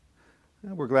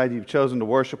We're glad you've chosen to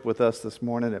worship with us this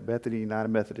morning at Bethany United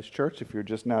Methodist Church. If you're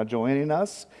just now joining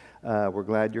us, we're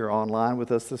glad you're online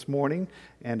with us this morning,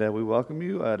 and we welcome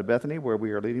you to Bethany, where we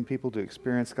are leading people to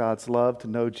experience God's love, to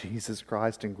know Jesus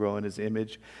Christ, and grow in His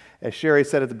image. As Sherry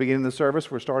said at the beginning of the service,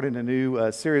 we're starting a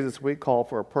new series this week called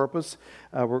For a Purpose.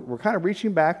 We're kind of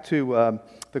reaching back to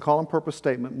the call and purpose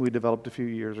statement we developed a few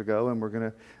years ago, and we're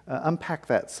going to unpack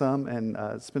that some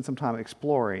and spend some time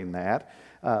exploring that.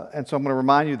 And so I'm going to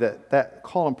remind you that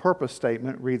call and purpose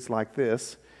statement reads like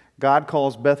this: God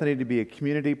calls Bethany to be a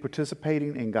community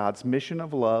participating in God's mission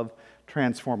of love,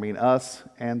 transforming us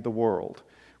and the world.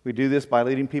 We do this by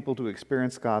leading people to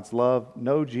experience God's love,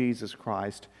 know Jesus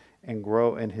Christ, and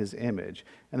grow in His image.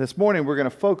 And this morning we're going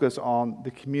to focus on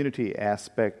the community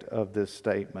aspect of this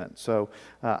statement. So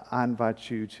I invite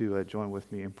you to join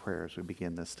with me in prayer as we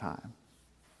begin this time.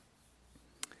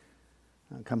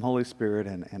 Come, Holy Spirit,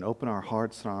 and open our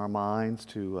hearts and our minds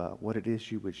to what it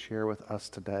is you would share with us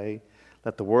today.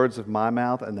 Let the words of my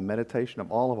mouth and the meditation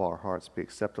of all of our hearts be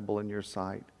acceptable in your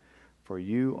sight, for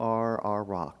you are our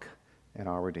rock and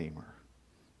our Redeemer.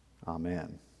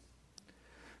 Amen.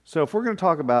 So if we're going to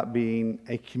talk about being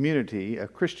a community, a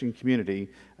Christian community,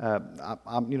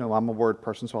 I'm a word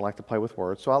person, so I like to play with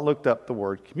words. So I looked up the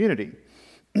word community.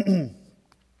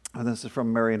 And this is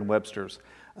from Merriam-Webster's.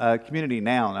 Community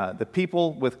noun, the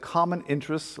people with common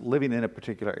interests living in a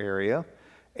particular area,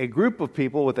 a group of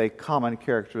people with a common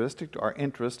characteristic or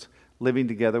interest living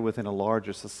together within a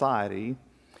larger society,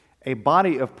 a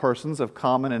body of persons of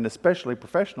common and especially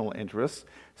professional interests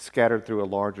scattered through a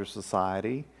larger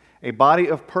society, a body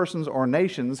of persons or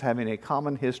nations having a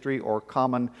common history or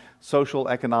common social,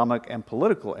 economic, and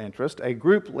political interest, a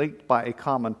group linked by a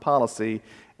common policy.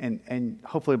 And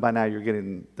hopefully by now you're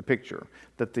getting the picture,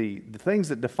 that the things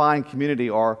that define community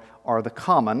are the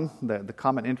common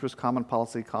interest, common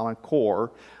policy, common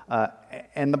core,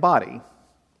 and the body,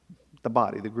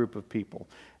 the group of people.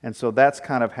 And so that's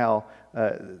kind of how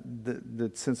the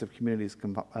sense of community is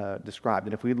described.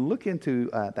 And if we look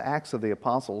into the Acts of the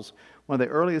Apostles, one of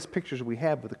the earliest pictures we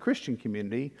have of the Christian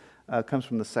community comes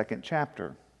from the 2nd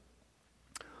chapter.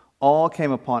 All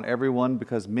came upon everyone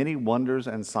because many wonders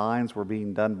and signs were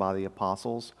being done by the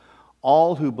apostles.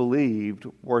 All who believed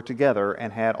were together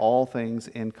and had all things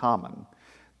in common.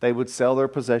 They would sell their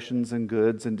possessions and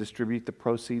goods and distribute the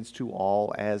proceeds to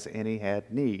all as any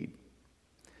had need.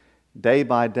 Day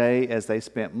by day, as they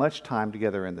spent much time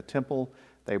together in the temple,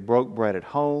 they broke bread at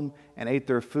home and ate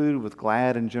their food with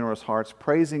glad and generous hearts,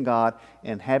 praising God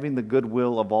and having the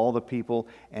goodwill of all the people.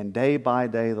 And day by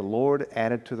day, the Lord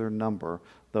added to their number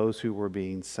those who were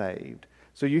being saved.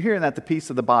 So you're hearing that the piece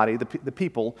of the body, the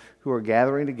people who are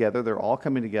gathering together, they're all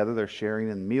coming together, they're sharing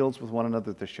in meals with one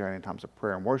another, they're sharing in times of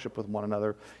prayer and worship with one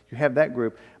another. You have that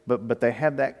group, but they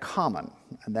have that common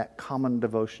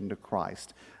devotion to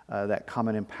Christ, that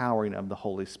common empowering of the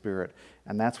Holy Spirit.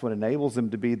 And that's what enables them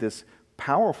to be this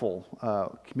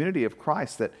powerful community of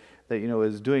Christ that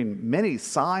is doing many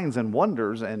signs and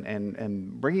wonders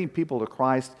and bringing people to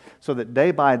Christ, so that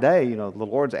day by day, the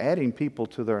Lord's adding people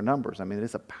to their numbers. I mean,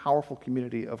 it's a powerful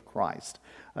community of Christ,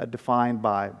 defined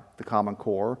by the common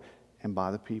core and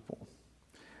by the people.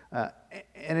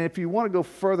 And if you want to go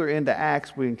further into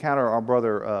Acts, we encounter our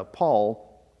brother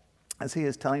Paul as he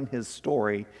is telling his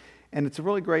story, and it's a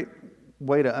really great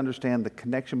way to understand the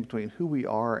connection between who we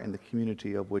are and the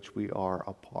community of which we are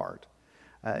a part.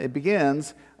 It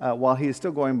begins while he is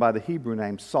still going by the Hebrew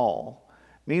name Saul.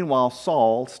 Meanwhile,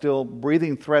 Saul, still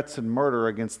breathing threats and murder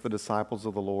against the disciples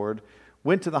of the Lord,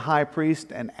 went to the high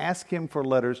priest and asked him for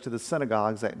letters to the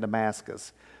synagogues at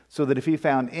Damascus, so that if he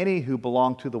found any who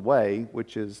belonged to the Way,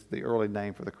 which is the early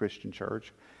name for the Christian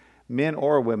church, men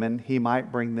or women, he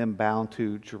might bring them bound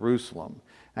to Jerusalem.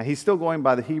 Now, he's still going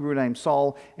by the Hebrew name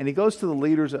Saul, and he goes to the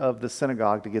leaders of the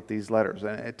synagogue to get these letters.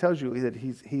 And it tells you that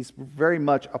he's very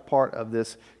much a part of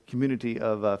this community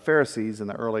of Pharisees in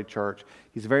the early church.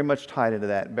 He's very much tied into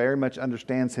that, very much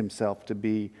understands himself to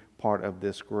be part of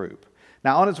this group.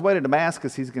 Now, on his way to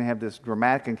Damascus, he's going to have this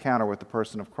dramatic encounter with the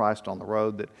person of Christ on the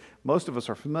road that most of us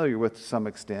are familiar with to some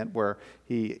extent, where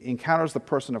he encounters the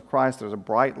person of Christ. There's a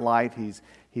bright light.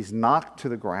 He's knocked to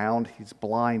the ground. He's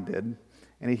blinded.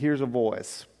 And he hears a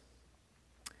voice.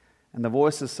 And the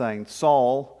voice is saying,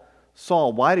 "Saul,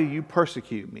 Saul, why do you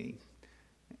persecute me?"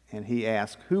 And he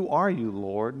asked, "Who are you,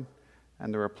 Lord?"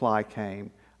 And the reply came,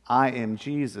 "I am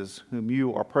Jesus, whom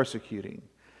you are persecuting.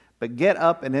 But get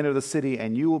up and enter the city,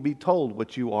 and you will be told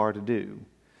what you are to do."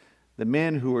 The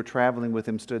men who were traveling with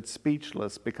him stood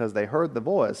speechless because they heard the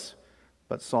voice,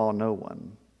 but saw no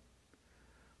one.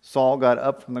 Saul got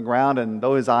up from the ground, and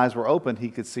though his eyes were opened,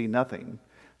 he could see nothing.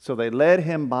 So they led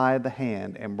him by the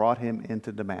hand and brought him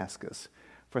into Damascus.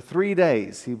 For 3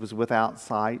 days he was without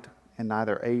sight and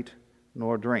neither ate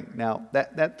nor drink. Now,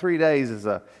 that 3 days is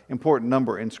an important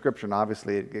number in Scripture, and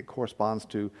obviously it corresponds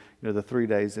to the 3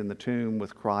 days in the tomb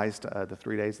with Christ, the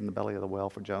 3 days in the belly of the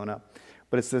whale for Jonah.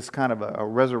 But it's this kind of a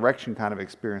resurrection kind of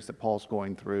experience that Paul's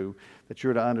going through, that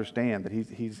you're to understand that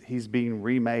he's being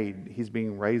remade, he's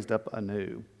being raised up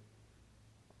anew.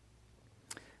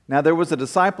 Now there was a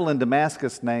disciple in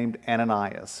Damascus named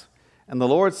Ananias, and the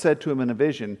Lord said to him in a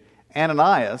vision,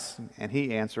 Ananias, and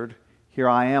he answered, Here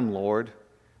I am, Lord.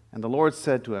 And the Lord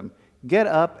said to him, Get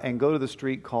up and go to the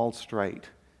street called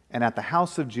Straight, and at the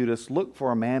house of Judas look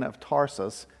for a man of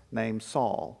Tarsus named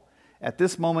Saul. At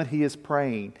this moment he is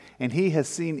praying, and he has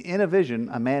seen in a vision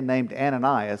a man named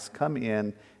Ananias come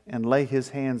in and lay his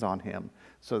hands on him,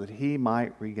 so that he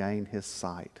might regain his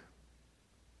sight.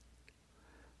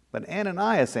 But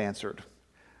Ananias answered,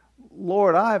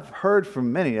 Lord, I've heard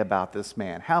from many about this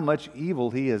man, how much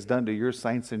evil he has done to your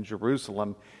saints in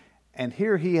Jerusalem, and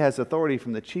here he has authority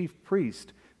from the chief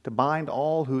priest to bind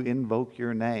all who invoke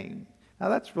your name. Now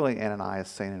that's really Ananias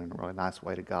saying it in a really nice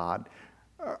way to God.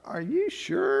 Are you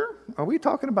sure? Are we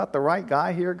talking about the right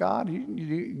guy here, God? Do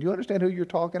you understand who you're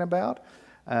talking about?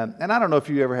 And I don't know if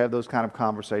you ever have those kind of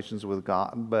conversations with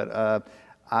God, but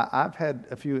I've had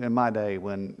a few in my day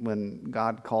when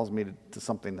God calls me to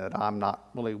something that I'm not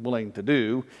really willing to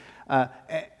do.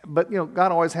 But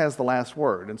God always has the last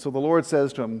word. And so the Lord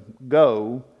says to him,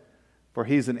 Go, for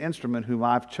he's an instrument whom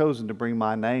I've chosen to bring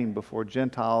my name before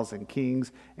Gentiles and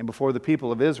kings and before the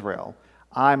people of Israel.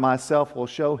 I myself will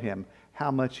show him how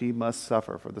much he must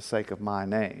suffer for the sake of my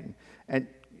name. And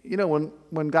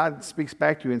when God speaks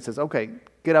back to you and says, okay,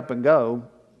 get up and go,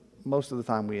 most of the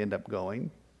time we end up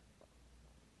going.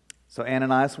 So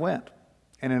Ananias went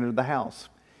and entered the house.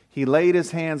 He laid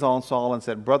his hands on Saul and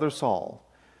said, Brother Saul,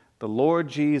 the Lord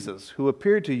Jesus, who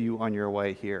appeared to you on your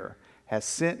way here, has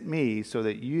sent me so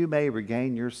that you may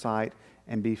regain your sight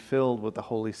and be filled with the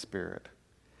Holy Spirit.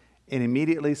 And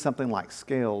immediately something like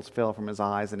scales fell from his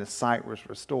eyes and his sight was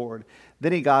restored.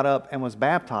 Then he got up and was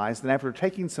baptized, and after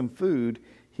taking some food,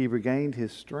 he regained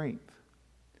his strength.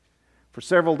 For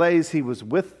several days he was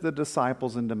with the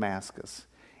disciples in Damascus.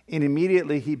 And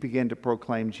immediately he began to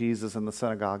proclaim Jesus in the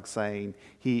synagogue, saying,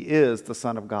 He is the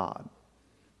Son of God.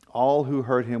 All who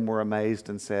heard him were amazed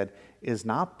and said, Is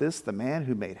not this the man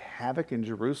who made havoc in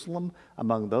Jerusalem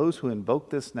among those who invoke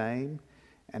this name?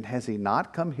 And has he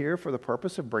not come here for the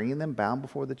purpose of bringing them bound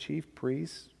before the chief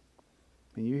priests?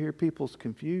 And you hear people's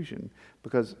confusion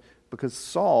because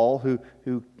Saul,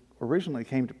 who originally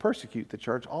came to persecute the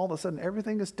church, all of a sudden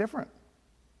everything is different.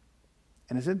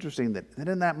 And it's interesting that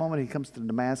in that moment he comes to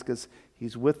Damascus,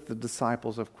 he's with the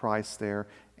disciples of Christ there.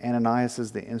 Ananias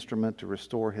is the instrument to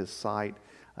restore his sight.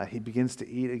 He begins to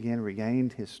eat again,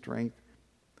 regained his strength.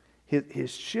 His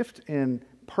shift in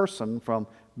person from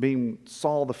being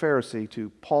Saul the Pharisee to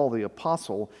Paul the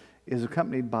Apostle is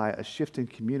accompanied by a shift in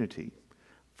community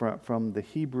from the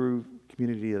Hebrew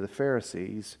community of the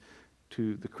Pharisees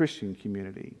to the Christian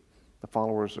community, the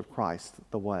followers of Christ,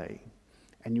 the way.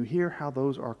 And you hear how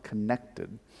those are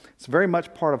connected. It's very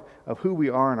much part of who we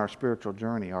are in our spiritual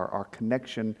journey. Our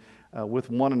connection with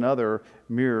one another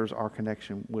mirrors our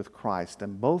connection with Christ.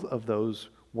 And both of those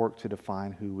work to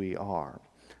define who we are.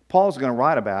 Paul's going to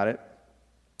write about it,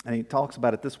 and he talks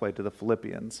about it this way to the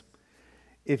Philippians.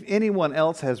 If anyone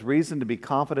else has reason to be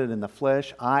confident in the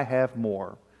flesh, I have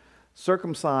more.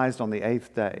 Circumcised on the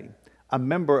 8th day, a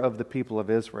member of the people of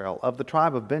Israel, of the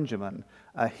tribe of Benjamin,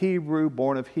 a Hebrew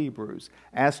born of Hebrews,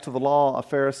 as to the law, a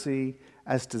Pharisee,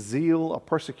 as to zeal, a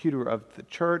persecutor of the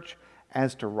church,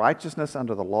 as to righteousness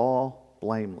under the law,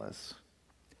 blameless.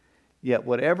 Yet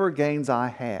whatever gains I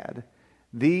had,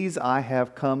 these I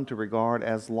have come to regard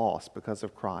as loss because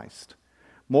of Christ.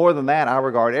 More than that, I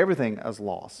regard everything as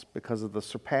loss because of the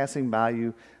surpassing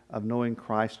value of knowing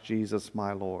Christ Jesus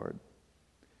my Lord.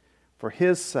 For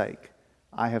his sake,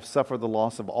 I have suffered the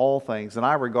loss of all things, and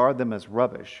I regard them as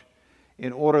rubbish,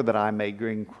 in order that I may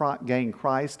gain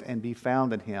Christ and be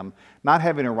found in him, not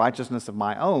having a righteousness of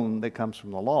my own that comes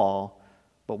from the law,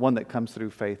 but one that comes through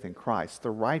faith in Christ,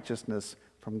 the righteousness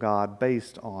from God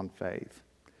based on faith.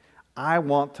 I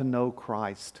want to know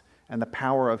Christ and the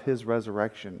power of his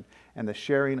resurrection and the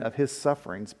sharing of his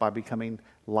sufferings by becoming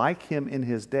like him in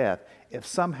his death, if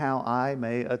somehow I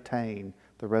may attain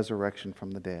the resurrection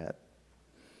from the dead.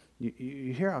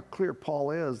 You hear how clear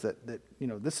Paul is that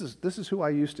this is who I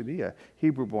used to be, a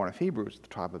Hebrew born of Hebrews, the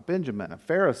tribe of Benjamin, a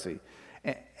Pharisee.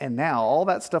 And now all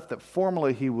that stuff that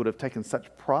formerly he would have taken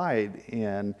such pride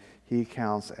in, he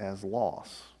counts as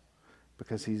loss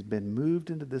because he's been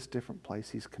moved into this different place.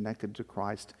 He's connected to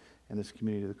Christ and this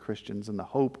community of the Christians in the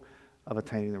hope of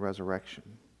attaining the resurrection.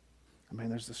 I mean,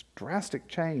 there's this drastic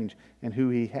change in who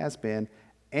he has been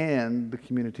and the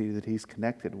community that he's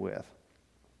connected with.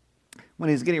 When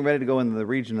he's getting ready to go into the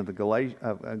region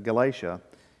of Galatia,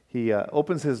 he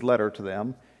opens his letter to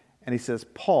them, and he says,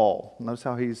 Paul. Notice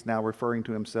how he's now referring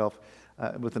to himself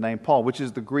with the name Paul, which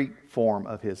is the Greek form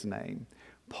of his name.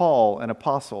 Paul, an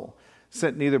apostle,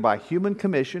 sent neither by human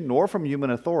commission nor from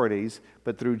human authorities,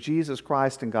 but through Jesus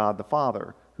Christ and God the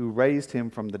Father, who raised him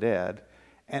from the dead,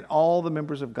 and all the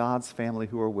members of God's family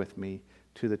who are with me,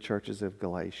 to the churches of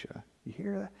Galatia. You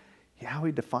hear that? How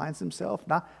he defines himself?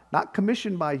 Not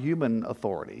commissioned by human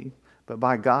authority, but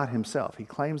by God himself. He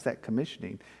claims that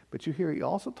commissioning. But you hear he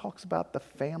also talks about the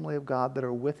family of God that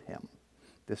are with him,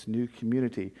 this new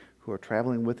community who are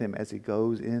traveling with him as he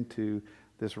goes into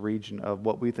this region of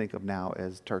what we think of now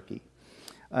as Turkey.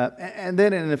 And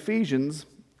then in Ephesians,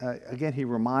 again, he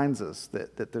reminds us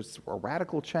that there's a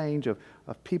radical change of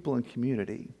people and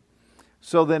community.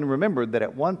 So then remember that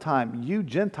at one time, you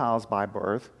Gentiles by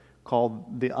birth,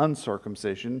 called the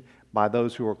uncircumcision by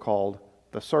those who are called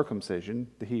the circumcision,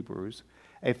 the Hebrews,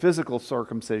 a physical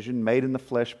circumcision made in the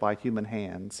flesh by human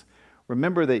hands.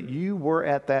 Remember that you were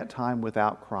at that time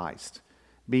without Christ,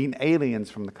 being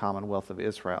aliens from the commonwealth of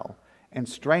Israel, and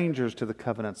strangers to the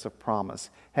covenants of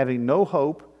promise, having no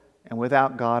hope and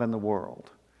without God in the world.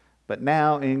 But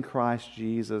now in Christ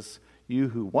Jesus, you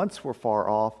who once were far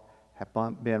off have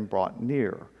been brought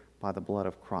near by the blood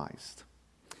of Christ.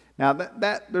 Now,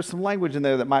 there's some language in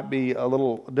there that might be a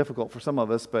little difficult for some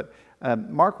of us, but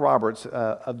Mark Roberts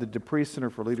of the Dupree Center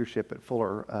for Leadership at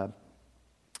Fuller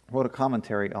wrote a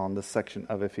commentary on this section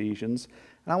of Ephesians,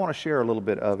 and I want to share a little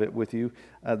bit of it with you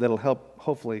that'll help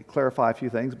hopefully clarify a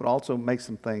few things, but also make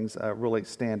some things really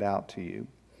stand out to you.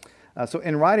 So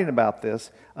in writing about this,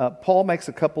 Paul makes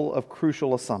a couple of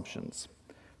crucial assumptions.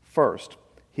 First,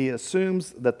 he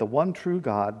assumes that the one true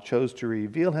God chose to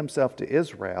reveal himself to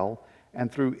Israel and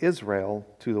through Israel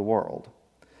to the world.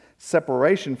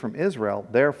 Separation from Israel,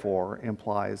 therefore,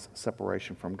 implies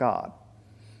separation from God.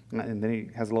 And then he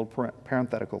has a little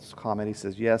parenthetical comment. He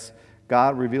says, yes,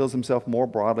 God reveals himself more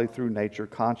broadly through nature,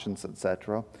 conscience,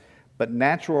 etc., but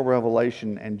natural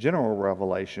revelation and general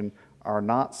revelation are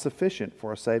not sufficient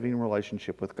for a saving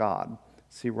relationship with God.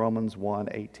 See Romans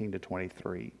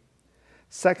 1:18-23.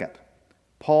 Second,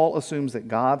 Paul assumes that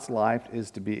God's life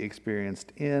is to be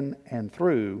experienced in and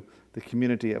through the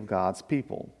community of God's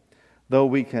people. Though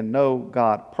we can know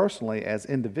God personally as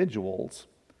individuals,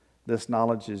 this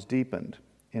knowledge is deepened,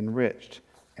 enriched,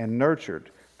 and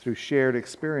nurtured through shared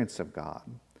experience of God.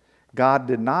 God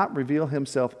did not reveal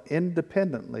himself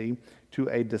independently to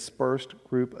a dispersed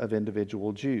group of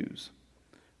individual Jews.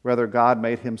 Rather, God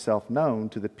made himself known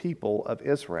to the people of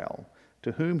Israel,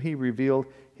 to whom he revealed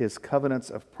his covenants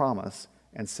of promise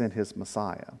and sent his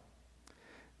Messiah.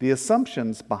 The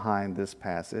assumptions behind this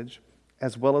passage,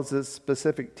 as well as its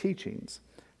specific teachings,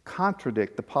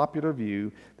 contradict the popular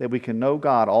view that we can know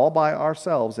God all by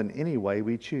ourselves in any way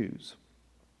we choose.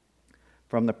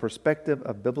 From the perspective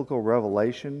of biblical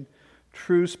revelation,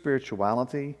 true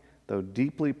spirituality, though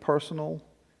deeply personal,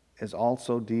 is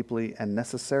also deeply and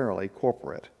necessarily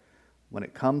corporate. When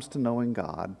it comes to knowing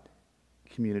God,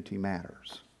 community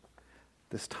matters.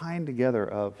 This tying together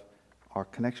of our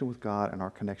connection with God and our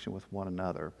connection with one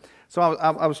another. So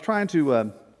I was trying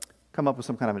to come up with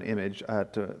some kind of an image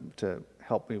to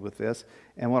help me with this.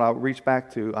 And when I reach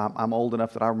back to, I'm old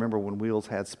enough that I remember when wheels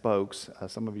had spokes.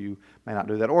 Some of you may not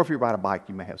do that. Or if you ride a bike,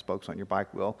 you may have spokes on your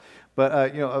bike wheel.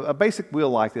 But a basic wheel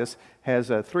like this has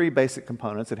three basic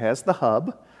components. It has the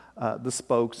hub, the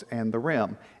spokes, and the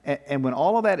rim. And when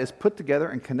all of that is put together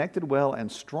and connected well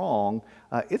and strong,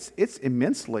 it's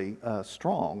immensely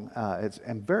strong. It's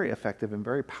and very effective and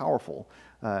very powerful,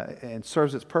 and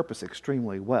serves its purpose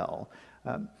extremely well.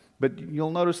 But you'll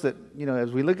notice that,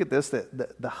 as we look at this,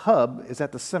 that the hub is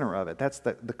at the center of it. That's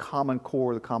the common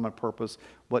core, the common purpose,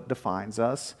 what defines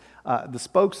us. The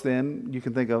spokes, then, you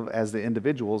can think of as the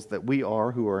individuals that we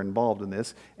are who are involved in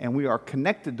this, and we are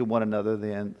connected to one another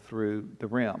then through the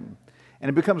rim. And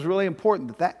it becomes really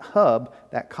important that hub,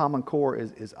 that common core,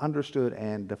 is understood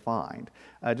and defined.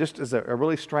 Just as a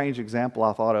really strange example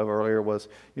I thought of earlier was,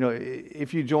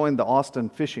 if you joined the Austin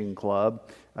Fishing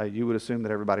Club, you would assume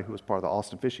that everybody who was part of the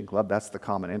Austin Fishing Club, that's the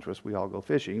common interest, we all go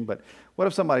fishing. But what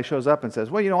if somebody shows up and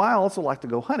says, well, I also like to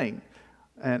go hunting?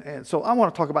 And so I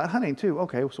want to talk about hunting too.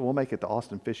 Okay, so we'll make it the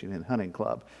Austin Fishing and Hunting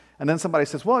Club. And then somebody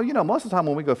says, well, most of the time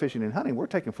when we go fishing and hunting, we're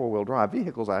taking four-wheel drive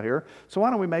vehicles out here. So why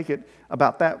don't we make it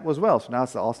about that as well? So now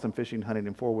it's the Austin Fishing, Hunting,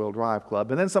 and Four-Wheel Drive Club.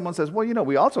 And then someone says, well,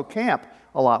 we also camp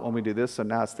a lot when we do this. So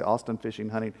now it's the Austin Fishing,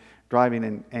 Hunting,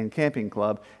 Driving, and Camping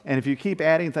Club. And if you keep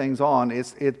adding things on,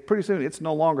 it's pretty soon it's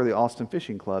no longer the Austin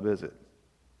Fishing Club, is it?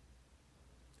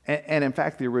 And in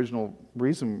fact, the original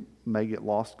reason may get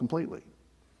lost completely.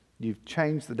 You've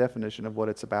changed the definition of what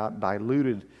it's about,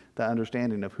 diluted the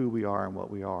understanding of who we are and what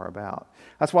we are about.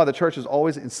 That's why the church has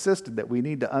always insisted that we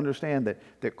need to understand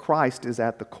that Christ is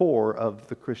at the core of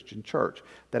the Christian church.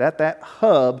 That at that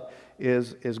hub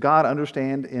is God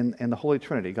understand in the Holy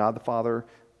Trinity, God the Father,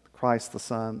 Christ the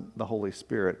Son, the Holy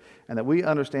Spirit. And that we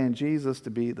understand Jesus to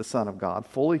be the Son of God,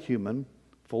 fully human,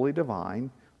 fully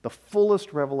divine, the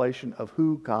fullest revelation of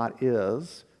who God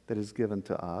is that is given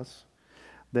to us.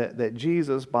 That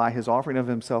Jesus, by his offering of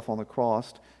himself on the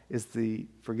cross, is the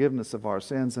forgiveness of our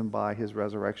sins, and by his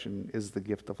resurrection is the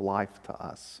gift of life to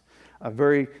us. A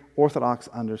very orthodox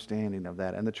understanding of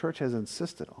that. And the church has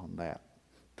insisted on that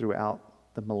throughout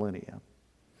the millennia.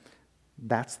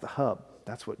 That's the hub.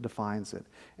 That's what defines it.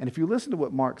 And if you listen to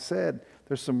what Mark said,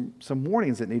 there's some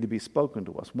warnings that need to be spoken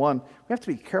to us. One, we have to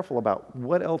be careful about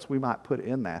what else we might put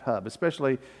in that hub,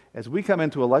 especially as we come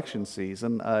into election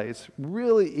season. It's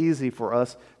really easy for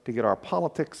us to get our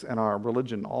politics and our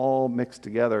religion all mixed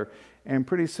together. And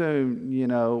pretty soon,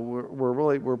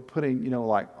 we're putting,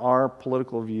 like our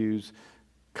political views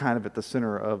kind of at the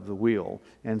center of the wheel,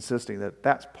 insisting that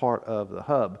that's part of the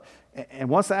hub. And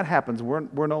once that happens,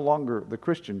 we're no longer the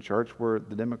Christian church. We're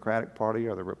the Democratic Party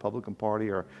or the Republican Party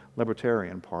or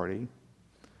Libertarian Party.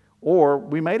 Or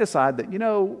we may decide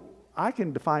that, I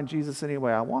can define Jesus any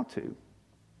way I want to.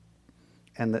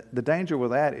 And the danger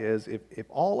with that is if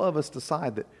all of us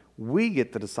decide that we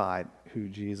get to decide who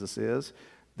Jesus is,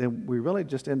 then we really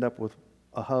just end up with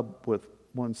a hub with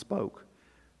one spoke.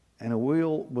 And a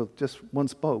wheel with just one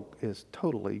spoke is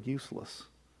totally useless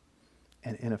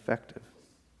and ineffective.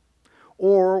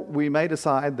 Or we may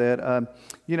decide that,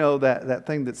 that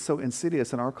thing that's so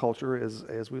insidious in our culture is,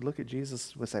 as we look at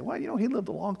Jesus, we say, well, he lived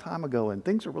a long time ago and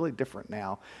things are really different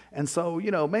now. And so,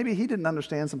 maybe he didn't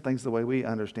understand some things the way we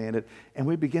understand it. And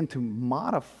we begin to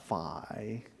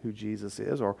modify who Jesus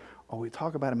is, or we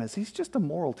talk about him as he's just a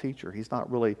moral teacher. He's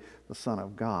not really the Son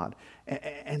of God.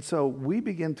 And so we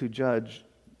begin to judge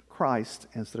Christ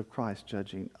instead of Christ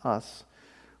judging us,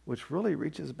 which really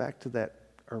reaches back to that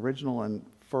original and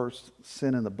first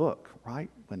sin in the book, right?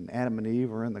 When Adam and Eve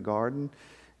were in the garden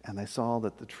and they saw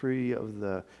that the tree of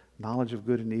the knowledge of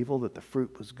good and evil, that the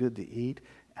fruit was good to eat,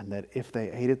 and that if they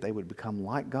ate it, they would become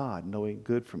like God, knowing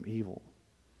good from evil.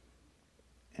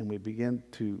 And we begin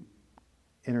to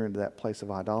enter into that place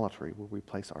of idolatry where we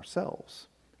place ourselves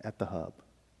at the hub.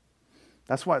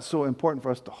 That's why it's so important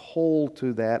for us to hold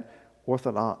to that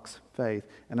orthodox faith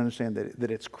and understand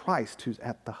that it's Christ who's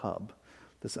at the hub.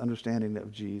 This understanding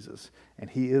of Jesus, and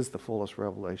he is the fullest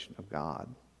revelation of God.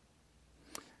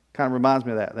 Kind of reminds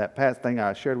me of that past thing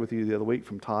I shared with you the other week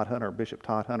from Todd Hunter, Bishop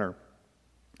Todd Hunter.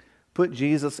 Put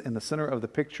Jesus in the center of the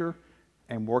picture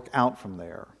and work out from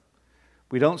there.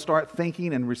 We don't start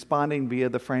thinking and responding via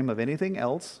the frame of anything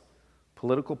else,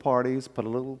 political parties,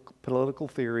 political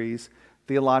theories,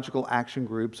 theological action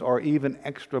groups, or even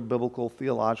extra-biblical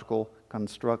theological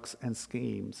constructs and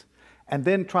schemes, and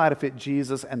then try to fit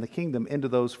Jesus and the kingdom into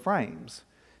those frames.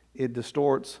 It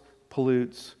distorts,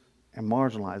 pollutes, and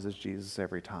marginalizes Jesus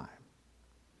every time.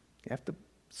 You have to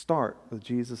start with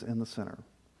Jesus in the center.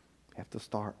 You have to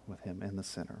start with him in the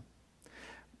center.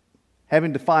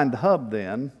 Having defined the hub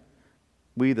then,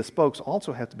 we, the spokes,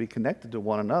 also have to be connected to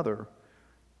one another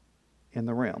in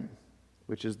the rim,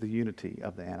 which is the unity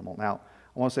of the animal. Now,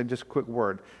 I want to say just a quick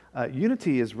word.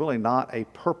 Unity is really not a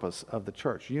purpose of the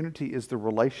church. Unity is the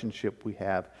relationship we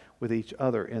have with each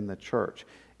other in the church.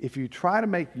 If you try to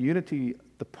make unity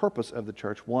the purpose of the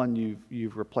church, one,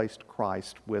 you've replaced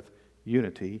Christ with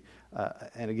unity,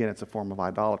 and again, it's a form of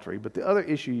idolatry. But the other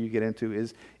issue you get into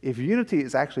is if unity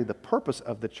is actually the purpose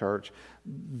of the church,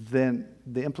 then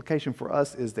the implication for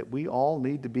us is that we all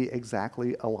need to be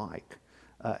exactly alike,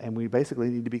 and we basically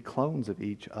need to be clones of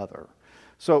each other.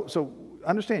 So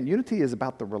understand, unity is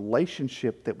about the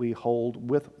relationship that we hold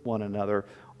with one another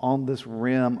on this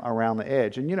rim around the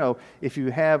edge. And if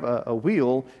you have a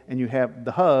wheel and you have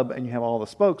the hub and you have all the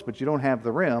spokes, but you don't have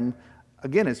the rim,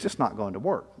 again, it's just not going to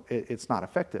work. It's not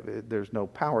effective. There's no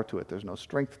power to it. There's no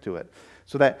strength to it.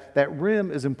 So that rim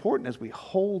is important as we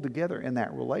hold together in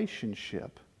that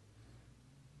relationship.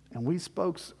 And we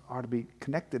spokes are to be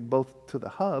connected both to the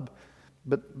hub,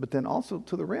 but then also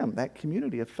to the rim, that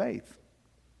community of faith.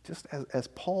 just as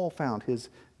Paul found his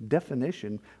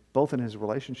definition both in his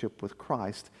relationship with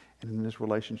Christ and in his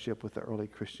relationship with the early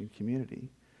Christian community.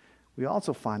 We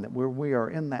also find that where we are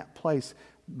in that place,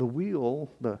 the wheel,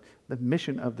 the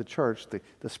mission of the church,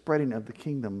 the spreading of the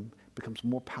kingdom becomes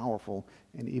more powerful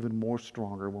and even more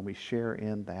stronger when we share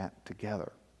in that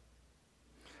together.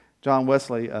 John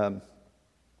Wesley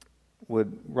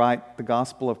would write, "The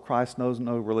gospel of Christ knows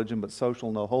no religion but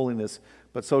social holiness,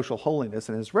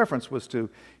 and his reference was to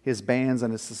his bands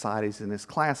and his societies and his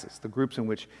classes, the groups in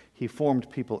which he formed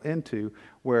people into,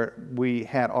 where we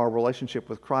had our relationship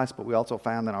with Christ, but we also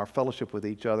found in our fellowship with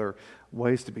each other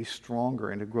ways to be stronger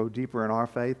and to grow deeper in our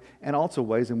faith, and also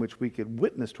ways in which we could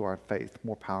witness to our faith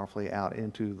more powerfully out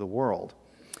into the world."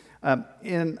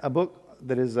 In a book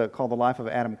that is called The Life of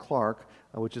Adam Clarke,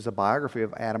 which is a biography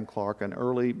of Adam Clarke, an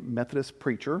early Methodist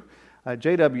preacher,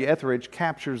 J.W. Etheridge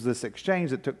captures this exchange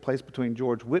that took place between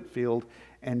George Whitefield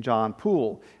and John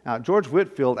Poole. Now, George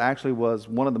Whitefield actually was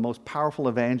one of the most powerful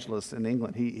evangelists in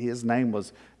England. His name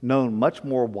was known much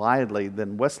more widely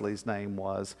than Wesley's name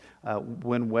was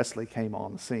when Wesley came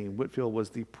on the scene. Whitefield was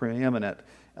the preeminent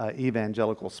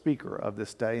evangelical speaker of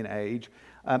this day and age.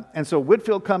 And so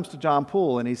Whitefield comes to John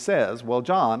Poole and he says, "Well,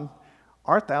 John,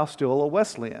 art thou still a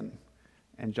Wesleyan?"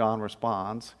 And John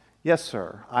responds, "Yes,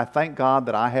 sir. I thank God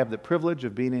that I have the privilege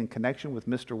of being in connection with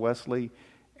Mr. Wesley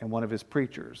and one of his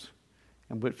preachers."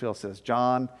 And Whitefield says,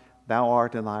 "John, thou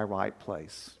art in thy right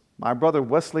place. My brother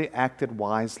Wesley acted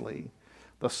wisely.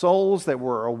 The souls that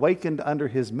were awakened under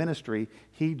his ministry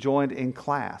he joined in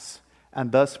class,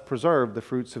 and thus preserved the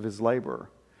fruits of his labor.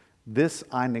 This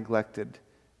I neglected,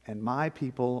 and my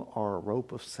people are a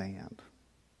rope of sand."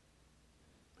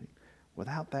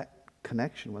 Without that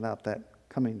connection, without that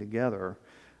coming together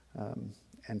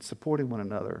and supporting one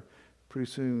another, pretty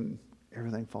soon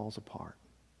everything falls apart.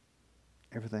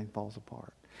 Everything falls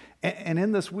apart. And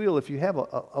in this wheel, if you have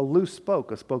a loose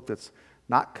spoke, a spoke that's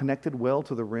not connected well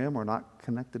to the rim or not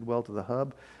connected well to the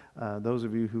hub, those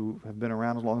of you who have been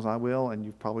around as long as I will, and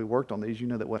you've probably worked on these, you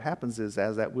know that what happens is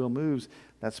as that wheel moves,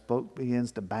 that spoke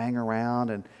begins to bang around,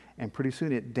 and pretty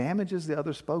soon it damages the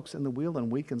other spokes in the wheel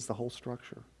and weakens the whole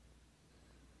structure.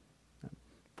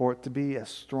 For it to be as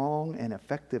strong and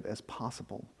effective as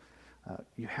possible,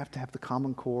 you have to have the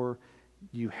common core,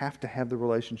 you have to have the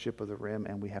relationship of the rim,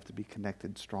 and we have to be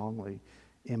connected strongly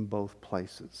in both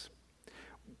places.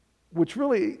 Which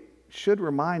really should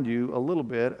remind you a little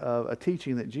bit of a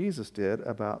teaching that Jesus did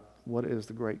about what is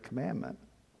the great commandment.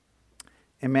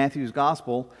 In Matthew's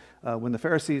gospel, when the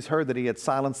Pharisees heard that he had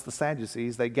silenced the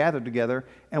Sadducees, they gathered together,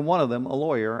 and one of them, a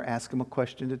lawyer, asked him a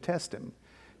question to test him.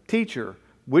 "Teacher,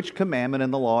 which commandment in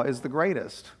the law is the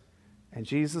greatest?" And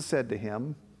Jesus said to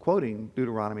him, quoting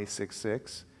Deuteronomy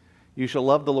 6:6, "You shall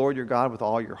love the Lord your God with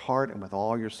all your heart and with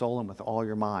all your soul and with all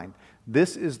your mind.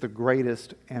 This is the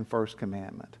greatest and first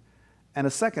commandment. And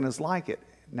a second is like it,"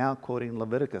 now quoting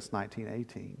Leviticus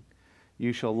 19:18,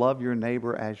 "You shall love your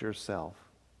neighbor as yourself.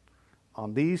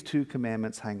 On these two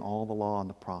commandments hang all the law and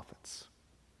the prophets."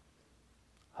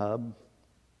 Hub,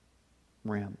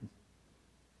 rim,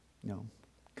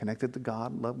 connected to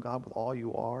God, love God with all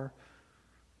you are,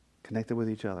 connected with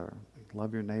each other,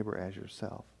 love your neighbor as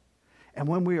yourself. And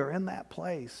when we are in that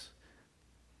place,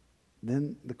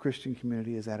 then the Christian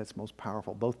community is at its most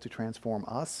powerful, both to transform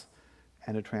us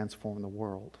and to transform the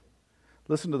world.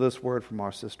 Listen to this word from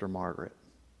our sister Margaret.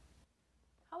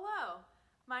 Hello,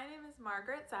 my name is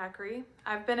Margaret Zachary.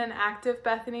 I've been an active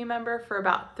Bethany member for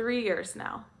about 3 years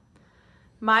now.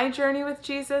 My journey with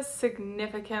Jesus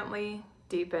significantly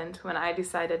deepened when I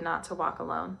decided not to walk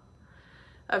alone.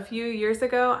 A few years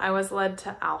ago, I was led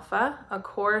to Alpha, a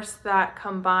course that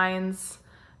combines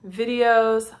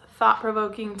videos,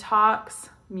 thought-provoking talks,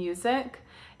 music,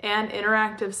 and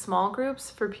interactive small groups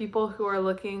for people who are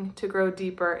looking to grow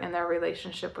deeper in their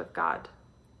relationship with God.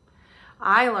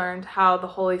 I learned how the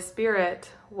Holy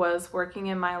Spirit was working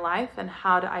in my life and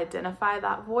how to identify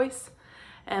that voice.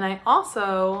 And I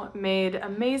also made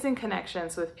amazing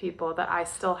connections with people that I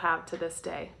still have to this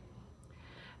day.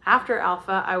 After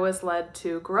Alpha, I was led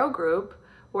to Grow Group,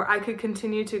 where I could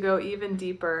continue to go even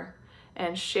deeper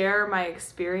and share my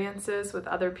experiences with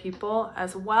other people,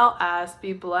 as well as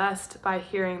be blessed by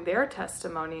hearing their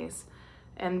testimonies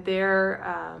and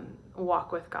their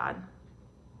walk with God.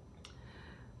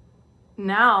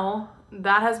 Now,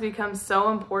 that has become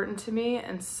so important to me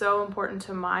and so important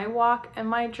to my walk and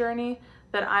my journey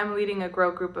that I'm leading a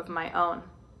Grow Group of my own.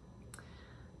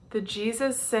 The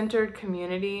Jesus-centered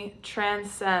community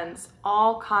transcends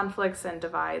all conflicts and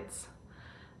divides.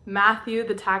 Matthew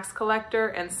the tax collector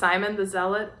and Simon the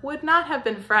zealot would not have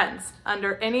been friends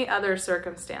under any other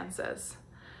circumstances.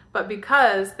 but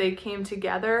because they came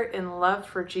together in love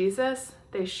for Jesus,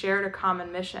 they shared a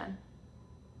common mission.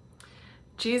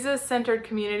 Jesus-centered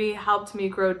community helped me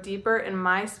grow deeper in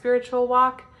my spiritual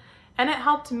walk, and it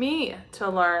helped me to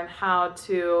learn how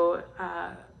to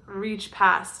reach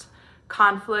past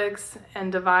conflicts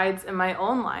and divides in my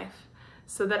own life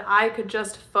so that I could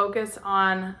just focus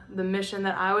on the mission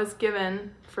that I was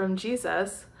given from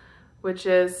Jesus, which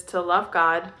is to love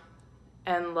God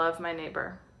and love my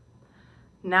neighbor.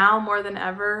 Now more than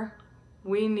ever,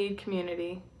 we need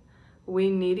community. We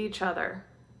need each other.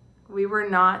 We were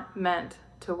not meant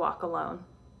to walk alone.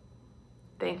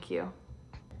 Thank you.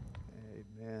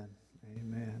 Amen.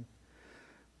 Amen.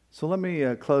 So let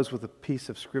me close with a piece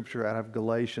of scripture out of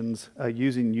Galatians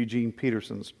using Eugene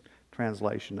Peterson's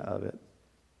translation of it.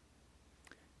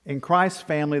 In Christ's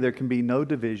family, there can be no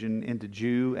division into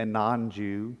Jew and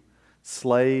non-Jew,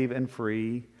 slave and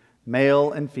free,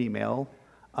 male and female.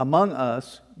 Among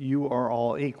us, you are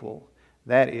all equal.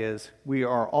 That is, we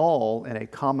are all in a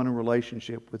common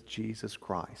relationship with Jesus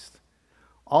Christ.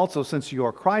 Also, since you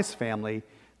are Christ's family,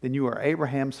 then you are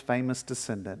Abraham's famous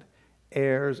descendant,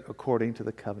 heirs according to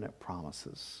the covenant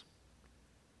promises.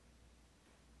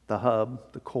 The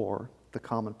hub, the core, the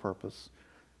common purpose,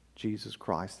 Jesus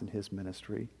Christ and his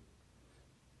ministry.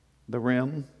 The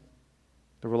rim,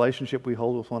 the relationship we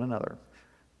hold with one another.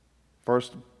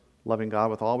 First, loving God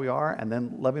with all we are, and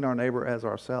then loving our neighbor as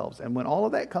ourselves. And when all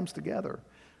of that comes together,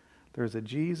 there's a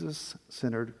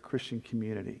Jesus-centered Christian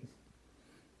community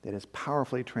that is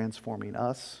powerfully transforming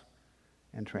us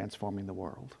and transforming the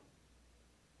world.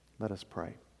 Let us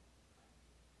pray.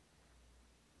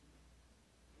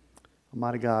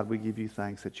 Almighty God, we give you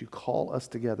thanks that you call us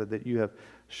together, that you have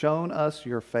shown us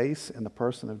your face in the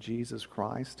person of Jesus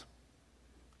Christ,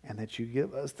 and that you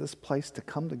give us this place to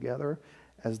come together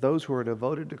as those who are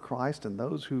devoted to Christ and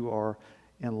those who are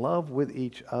in love with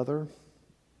each other,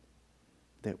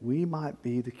 that we might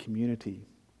be the community.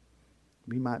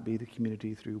 We might be the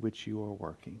community through which you are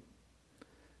working.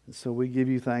 And so we give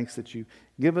you thanks that you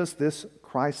give us this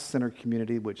Christ-centered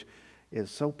community which is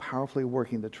so powerfully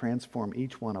working to transform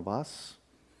each one of us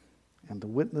and to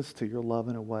witness to your love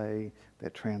in a way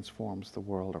that transforms the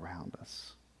world around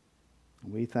us.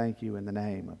 And we thank you in the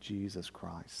name of Jesus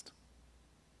Christ.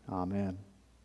 Amen.